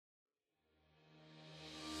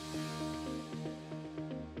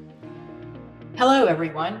Hello,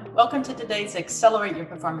 everyone. Welcome to today's Accelerate Your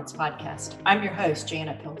Performance podcast. I'm your host,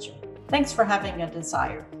 Janet Pilcher. Thanks for having a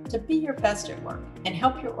desire to be your best at work and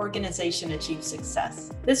help your organization achieve success.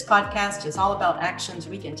 This podcast is all about actions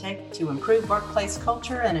we can take to improve workplace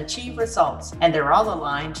culture and achieve results, and they're all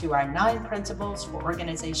aligned to our 9 principles for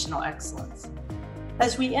organizational excellence.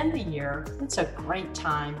 As we end the year, it's a great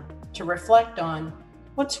time to reflect on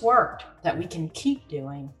what's worked that we can keep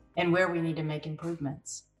doing and where we need to make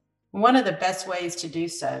improvements. One of the best ways to do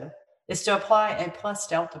so is to apply a plus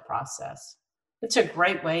delta process. It's a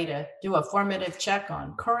great way to do a formative check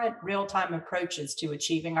on current real-time approaches to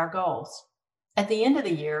achieving our goals. At the end of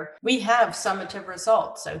the year, we have summative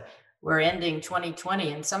results. So we're ending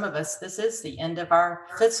 2020, and some of us, this is the end of our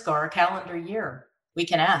fiscal or calendar year. We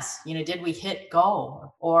can ask, did we hit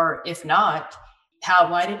goal? Or if not,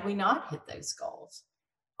 why did we not hit those goals?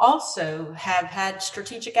 Also have had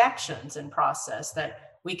strategic actions in process that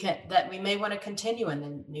we may want to continue in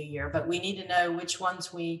the new year, but we need to know which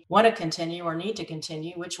ones we want to continue or need to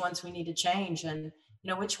continue, which ones we need to change, and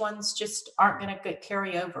which ones just aren't going to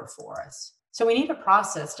carry over for us. So we need a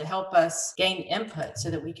process to help us gain input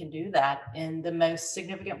so that we can do that in the most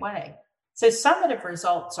significant way. So summative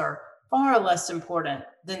results are far less important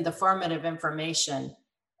than the formative information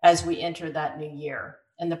as we enter that new year.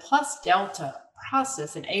 And the plus delta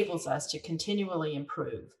process enables us to continually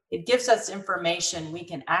improve. It gives us information we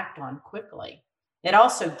can act on quickly. It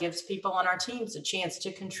also gives people on our teams a chance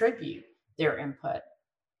to contribute their input.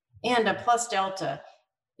 And a plus delta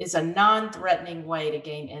is a non-threatening way to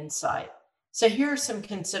gain insight. So here are some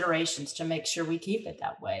considerations to make sure we keep it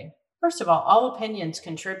that way. First of all opinions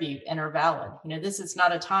contribute and are valid. This is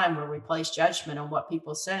not a time where we place judgment on what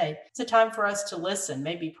people say. It's a time for us to listen,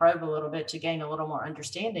 maybe probe a little bit to gain a little more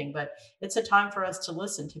understanding, but it's a time for us to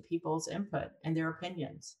listen to people's input and their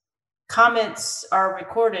opinions. Comments are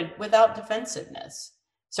recorded without defensiveness.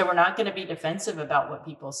 So we're not going to be defensive about what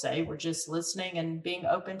people say. We're just listening and being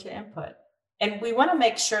open to input. And we want to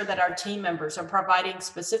make sure that our team members are providing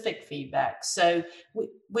specific feedback. So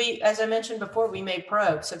we, as I mentioned before, we may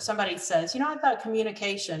probe. So if somebody says, I thought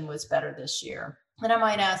communication was better this year. And I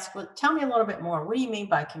might ask, well, tell me a little bit more. What do you mean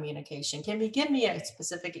by communication? Can you give me a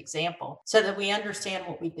specific example so that we understand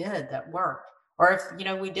what we did that worked? Or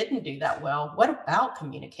if, we didn't do that well, what about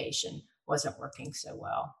communication wasn't working so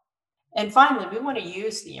well? And finally, we want to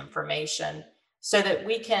use the information so that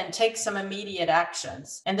we can take some immediate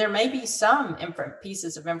actions. And there may be some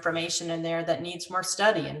pieces of information in there that needs more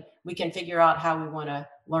study, and we can figure out how we want to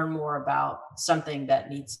learn more about something that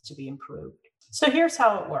needs to be improved. So here's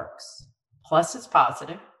how it works. Plus is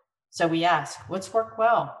positive. So we ask, what's worked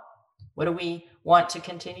well? What do we want to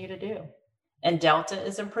continue to do? And delta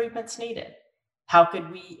is improvements needed. How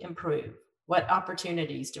could we improve? What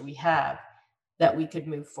opportunities do we have that we could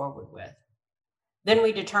move forward with? Then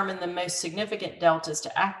we determine the most significant deltas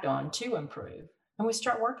to act on to improve, and we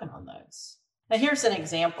start working on those. Now, here's an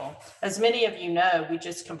example. As many of you know, we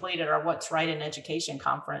just completed our What's Right in Education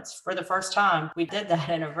conference. For the first time, we did that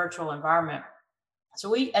in a virtual environment.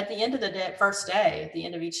 So at the end of the first day, at the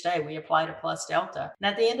end of each day, we applied a plus delta.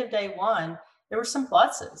 And at the end of day one, there were some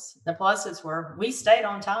pluses. The pluses were we stayed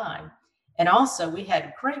on time. And also, we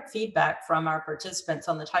had great feedback from our participants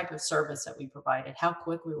on the type of service that we provided, how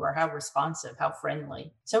quick we were, how responsive, how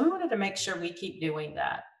friendly. So we wanted to make sure we keep doing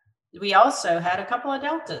that. We also had a couple of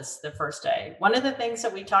deltas the first day. One of the things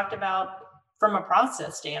that we talked about from a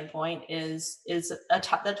process standpoint is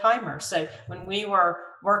the timer. So when we were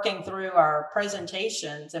working through our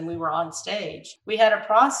presentations and we were on stage, we had a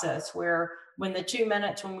process where when we were 2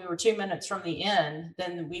 minutes from the end,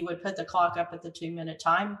 then we would put the clock up at the 2-minute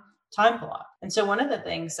time block. And so one of the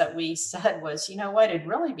things that we said was, it'd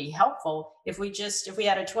really be helpful if we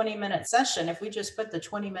had a 20-minute session, if we just put the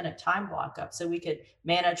 20-minute time block up so we could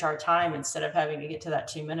manage our time instead of having to get to that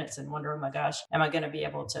 2 minutes and wonder, oh my gosh, am I going to be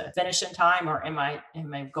able to finish in time or am I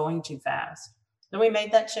going too fast? Then we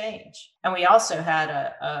made that change. And we also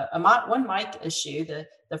had one mic issue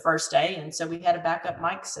the first day. And so we had a backup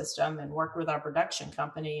mic system and worked with our production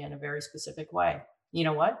company in a very specific way. You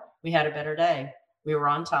know what? We had a better day. We were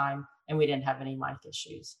on time and we didn't have any mic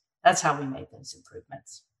issues. That's how we made those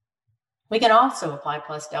improvements. We can also apply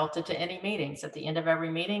plus delta to any meetings. At the end of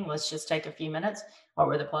every meeting, let's just take a few minutes. What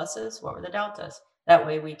were the pluses? What were the deltas? That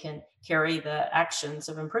way we can carry the actions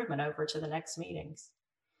of improvement over to the next meetings.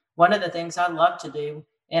 One of the things I love to do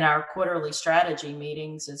in our quarterly strategy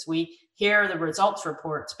meetings is we hear the results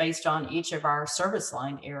reports based on each of our service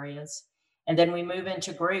line areas. And then we move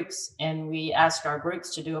into groups and we ask our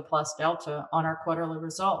groups to do a plus delta on our quarterly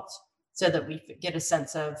results so that we get a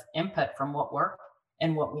sense of input from what worked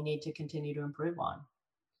and what we need to continue to improve on.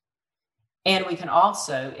 And we can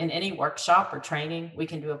also, in any workshop or training, we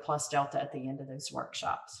can do a plus delta at the end of those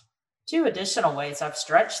workshops. 2 additional ways I've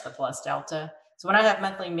stretched the plus delta. So when I have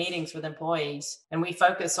monthly meetings with employees and we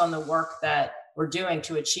focus on the work that we're doing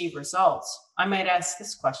to achieve results, I might ask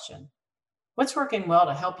this question: what's working well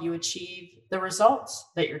to help you achieve the results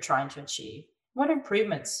that you're trying to achieve? What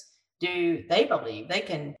improvements do they believe they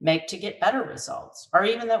can make to get better results, or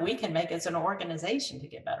even that we can make as an organization to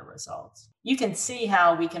get better results? You can see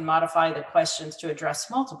how we can modify the questions to address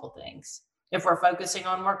multiple things. If we're focusing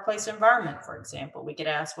on workplace environment, for example, we could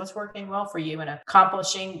ask, what's working well for you in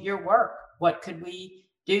accomplishing your work? What could we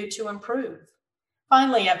do to improve?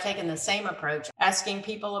 Finally, I've taken the same approach, asking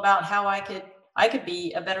people about how I could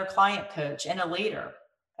be a better client coach and a leader,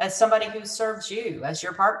 as somebody who serves you as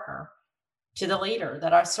your partner, to the leader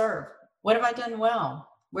that I serve. What have I done well?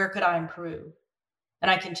 Where could I improve?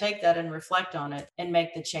 And I can take that and reflect on it and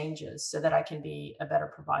make the changes so that I can be a better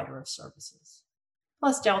provider of services.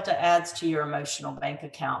 Plus Delta adds to your emotional bank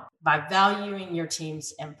account by valuing your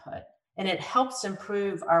team's input, and it helps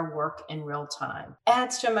improve our work in real time.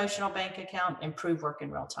 Adds to emotional bank account, improve work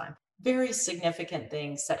in real time. Very significant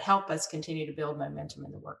things that help us continue to build momentum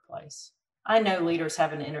in the workplace. I know leaders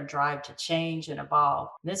have an inner drive to change and evolve.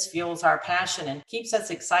 This fuels our passion and keeps us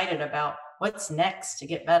excited about what's next to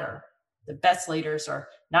get better. The best leaders are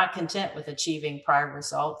not content with achieving prior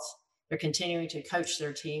results. They're continuing to coach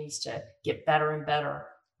their teams to get better and better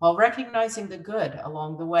while recognizing the good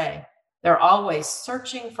along the way. They're always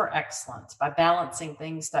searching for excellence by balancing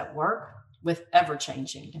things that work with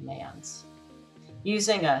ever-changing demands.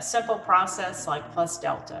 Using a simple process like Plus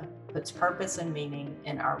Delta puts purpose and meaning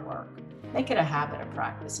in our work. Make it a habit of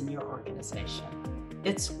practice in your organization.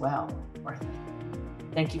 It's well worth it.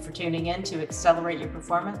 Thank you for tuning in to Accelerate Your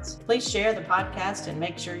Performance. Please share the podcast and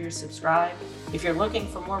make sure you're subscribed. If you're looking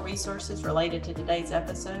for more resources related to today's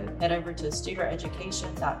episode, head over to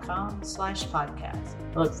studereducation.com/podcast.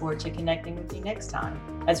 I look forward to connecting with you next time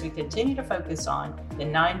as we continue to focus on the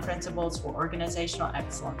 9 principles for organizational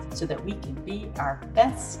excellence so that we can be our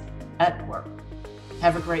best at work.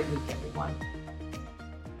 Have a great week, everyone.